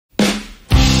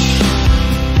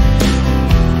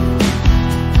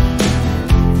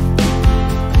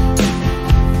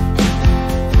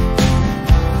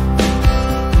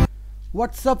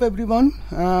What's up everyone,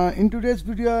 in today's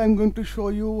video I'm going to show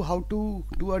you how to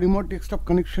do a remote desktop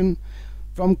connection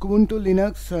from Ubuntu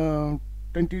Linux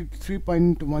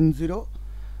 23.10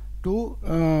 to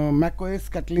macOS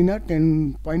Catalina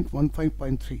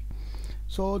 10.15.3.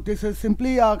 So this is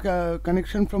simply a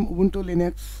connection from Ubuntu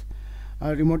Linux,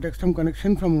 remote desktop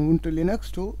connection from Ubuntu Linux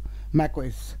to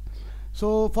macOS.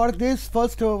 So for this,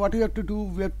 first what we have to do,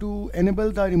 we have to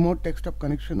enable the remote desktop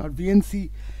connection, or VNC,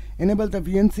 enable the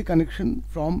VNC connection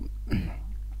from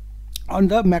on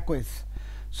the macOS.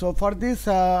 So for this,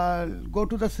 go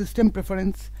to the system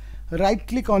preference, right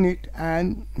click on it,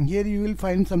 and here you will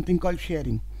find something called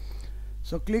sharing.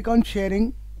 So click on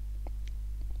sharing.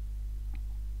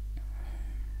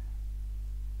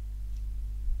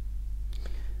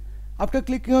 After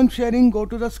clicking on sharing, go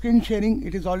to the screen sharing.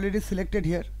 It is already selected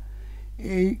here.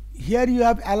 Here you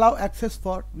have allow access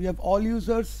for, we have all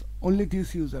users, only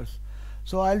these users.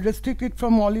 So I'll restrict it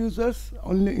from all users,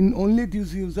 only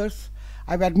these users.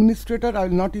 I have administrator, I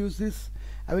will not use this.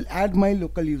 I will add my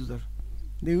local user,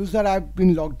 the user I have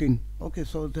been logged in. Okay,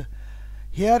 so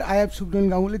here I have Subharanil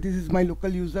Ganguly, this is my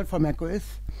local user for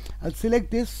macOS. I'll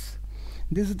select this.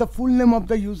 This is the full name of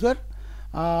the user.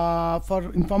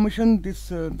 For information, this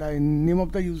the name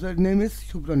of the user name is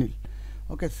Subharanil.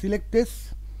 Okay, select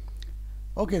this.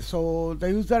 Okay, so the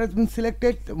user has been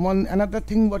selected. Another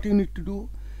thing what you need to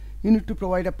do, you need to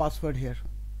provide a password here.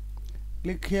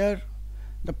 Click here.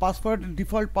 The password,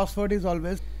 default password is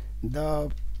always the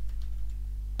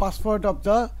password of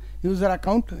the user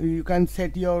account. You can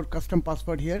set your custom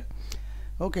password here.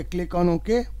 Okay, click on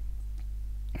OK.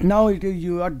 Now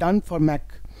you are done for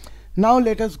Mac. Now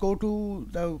let us go to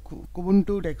the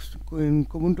Ubuntu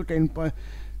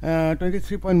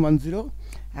 23.10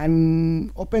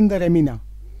 and open the Remmina.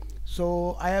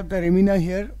 So I have the Remmina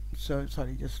here. So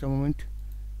sorry, just a moment.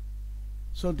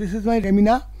 So this is my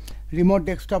Reminna Remote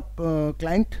Desktop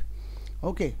client.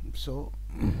 Okay, so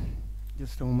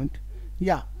just a moment.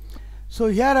 Yeah, so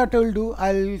here what I will do,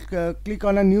 I'll click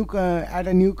on a new add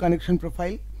a new connection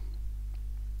profile.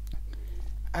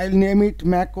 I'll name it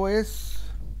macOS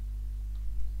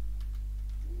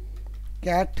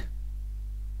cat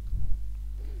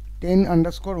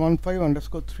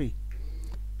 10_15_3.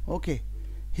 Okay,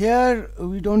 here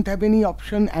we don't have any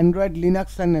option Android,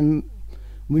 Linux and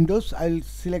Windows. I'll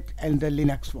select the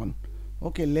Linux one.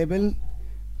 Okay, label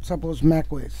suppose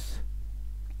macOS.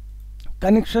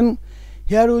 Connection,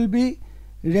 here will be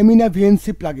Remmina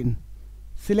VNC plugin.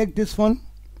 Select this one.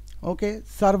 Okay,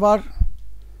 server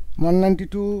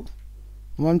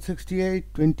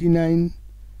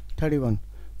 192.168.29.31.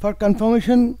 For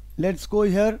confirmation, let's go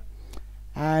here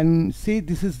and see.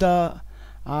 This is the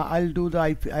I'll do the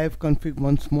IF config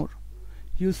once more.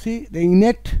 You see the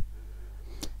init,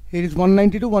 it is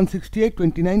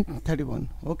 192.168.29.31.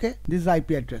 okay, this is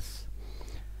IP address.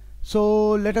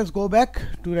 So let us go back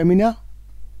to Remmina.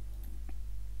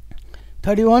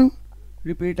 31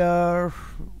 repeater,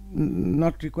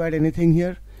 not required anything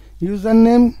here.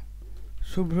 Username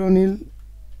Subharanil,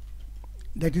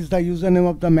 that is the username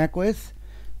of the macOS.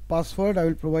 Password, I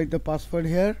will provide the password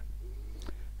here,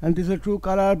 and this is a true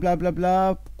color, blah blah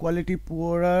blah. Quality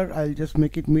poorer, I'll just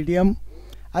make it medium.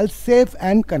 I'll save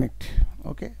and connect.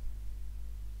 Okay,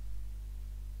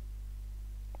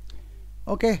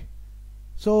 okay,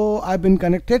 so I've been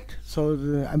connected. So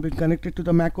I've been connected to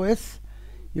the macOS.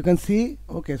 You can see.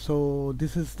 Okay, so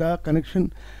this is the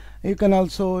connection. You can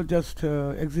also just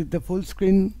exit the full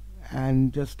screen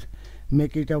and just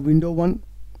make it a window one.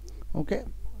 Okay,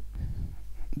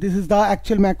 this is the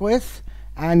actual macOS,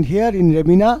 and here in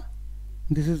Remmina,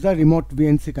 this is the remote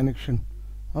VNC connection.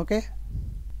 Okay,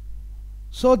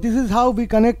 so this is how we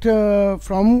connect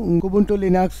from Ubuntu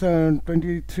Linux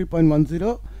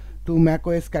 23.10 to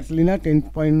macOS Catalina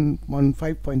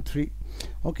 10.15.3.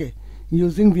 okay,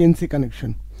 using VNC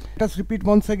connection. Let us repeat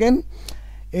once again.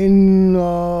 In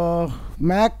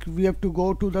Mac, we have to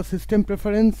go to the system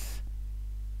preference,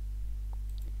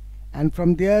 and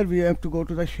from there we have to go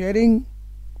to the sharing.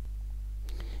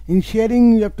 In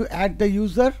sharing, you have to add the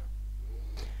user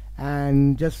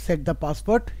and just set the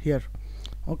password here.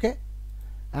 Okay,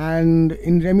 and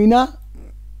in Remmina,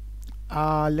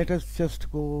 let us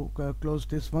just go close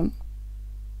this one.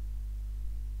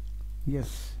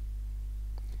 Yes,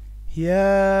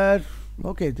 here.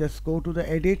 Okay, just go to the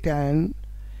edit, and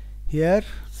here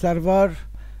server,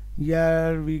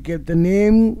 here we give the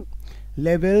name,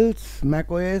 labels,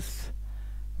 macOS.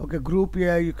 Okay, group,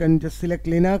 here you can just select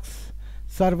Linux.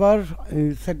 Server,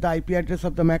 set the IP address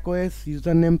of the macOS,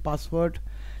 username, password.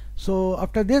 So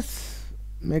after this,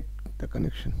 make the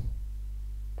connection.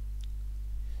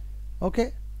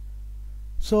 Okay,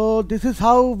 So this is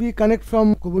how we connect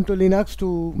from Ubuntu Linux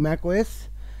to macOS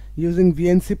using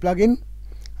VNC plugin.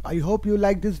 I hope you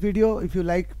like this video. If you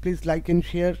like, please like and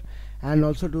share, and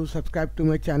also do subscribe to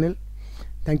my channel.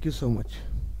 Thank you so much.